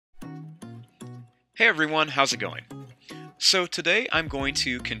Hey everyone, how's it going? So today I'm going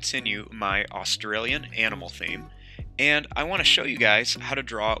to continue my Australian animal theme, and I want to show you guys how to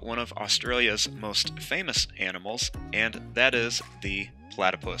draw one of Australia's most famous animals, and that is the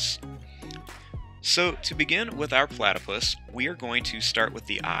platypus. So to begin with our platypus, we are going to start with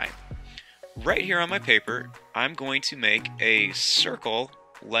the eye. Right here on my paper, I'm going to make a circle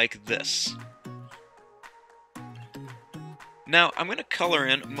like this. Now, I'm going to color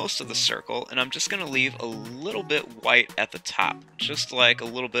in most of the circle, and I'm just going to leave a little bit white at the top, just like a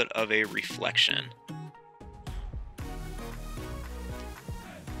little bit of a reflection.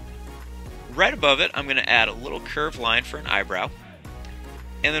 Right above it, I'm going to add a little curved line for an eyebrow,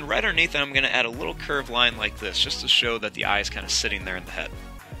 and then right underneath it, I'm going to add a little curved line like this, just to show that the eye is kind of sitting there in the head.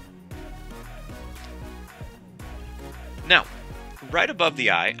 Now, right above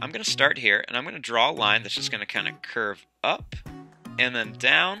the eye, I'm going to start here, and I'm going to draw a line that's just going to kind of curve up and then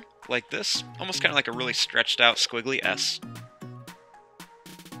down like this, almost kind of like a really stretched out squiggly S.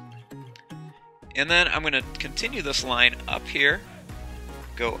 And then I'm going to continue this line up here,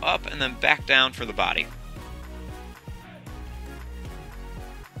 go up, and then back down for the body.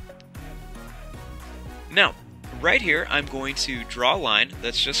 Now, right here, I'm going to draw a line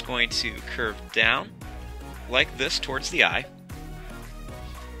that's just going to curve down like this towards the eye.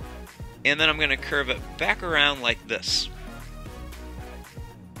 And then I'm going to curve it back around like this.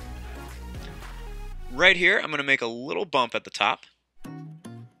 Right here, I'm going to make a little bump at the top.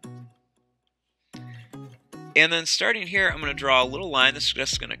 And then starting here, I'm going to draw a little line that's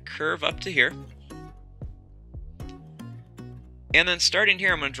just going to curve up to here. And then starting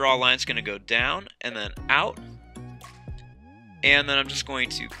here, I'm going to draw a line that's going to go down and then out. And then I'm just going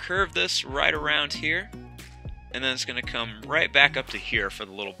to curve this right around here. And then it's going to come right back up to here for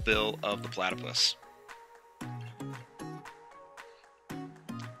the little bill of the platypus.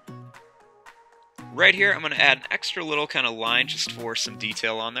 Right here, I'm going to add an extra little kind of line just for some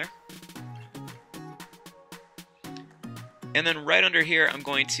detail on there. And then right under here, I'm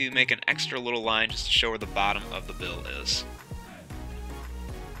going to make an extra little line just to show where the bottom of the bill is.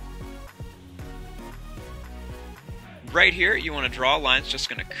 Right here, you want to draw a line that's just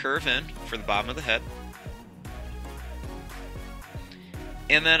going to curve in for the bottom of the head.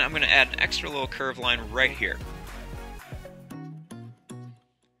 And then I'm going to add an extra little curved line right here.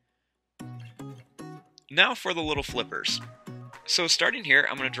 Now for the little flippers. So starting here,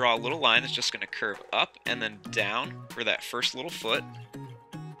 I'm going to draw a little line that's just going to curve up and then down for that first little foot.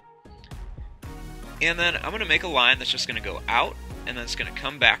 And then I'm going to make a line that's just going to go out and then it's going to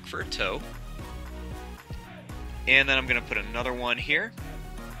come back for a toe. And then I'm going to put another one here,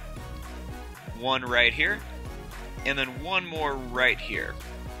 one right here, and then one more right here.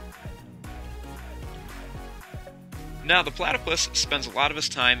 Now the platypus spends a lot of his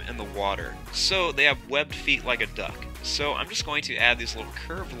time in the water, so they have webbed feet like a duck. So I'm just going to add these little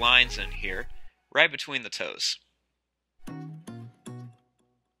curved lines in here, right between the toes.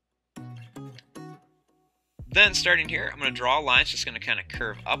 Then starting here, I'm going to draw a line that's just going to kind of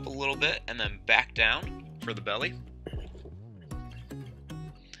curve up a little bit and then back down for the belly.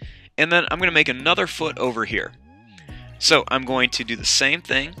 And then I'm going to make another foot over here. So I'm going to do the same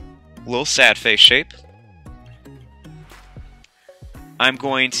thing, little sad face shape. I'm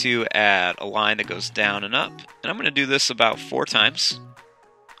going to add a line that goes down and up, and I'm going to do this about 4 times.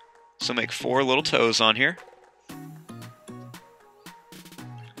 So make 4 little toes on here.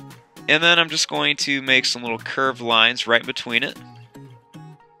 And then I'm just going to make some little curved lines right between it.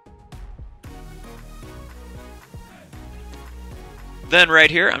 Then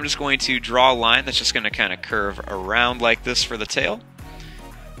right here, I'm just going to draw a line that's just going to kind of curve around like this for the tail.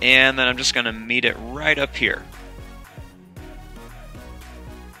 And then I'm just going to meet it right up here.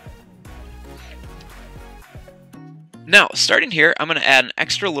 Now, starting here, I'm going to add an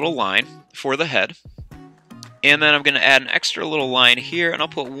extra little line for the head. And then I'm going to add an extra little line here, and I'll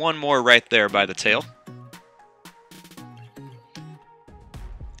put one more right there by the tail.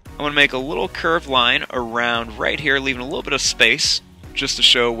 I'm going to make a little curved line around right here, leaving a little bit of space, just to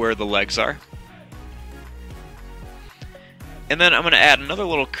show where the legs are. And then I'm going to add another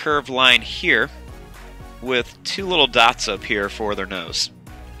little curved line here, with 2 little dots up here for their nose.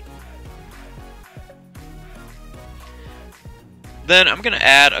 Then I'm going to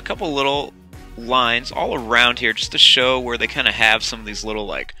add a couple little lines all around here just to show where they kind of have some of these little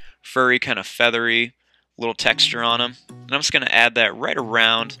like furry kind of feathery little texture on them. And I'm just going to add that right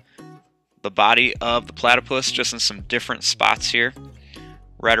around the body of the platypus, just in some different spots here,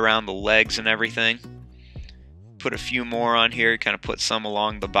 right around the legs and everything. Put a few more on here, kind of put some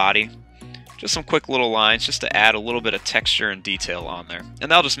along the body, just some quick little lines just to add a little bit of texture and detail on there.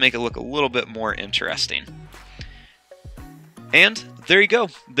 And that'll just make it look a little bit more interesting. And there you go.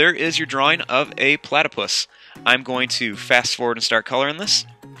 There is your drawing of a platypus. I'm going to fast forward and start coloring this.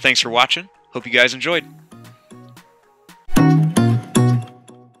 Thanks for watching. Hope you guys enjoyed.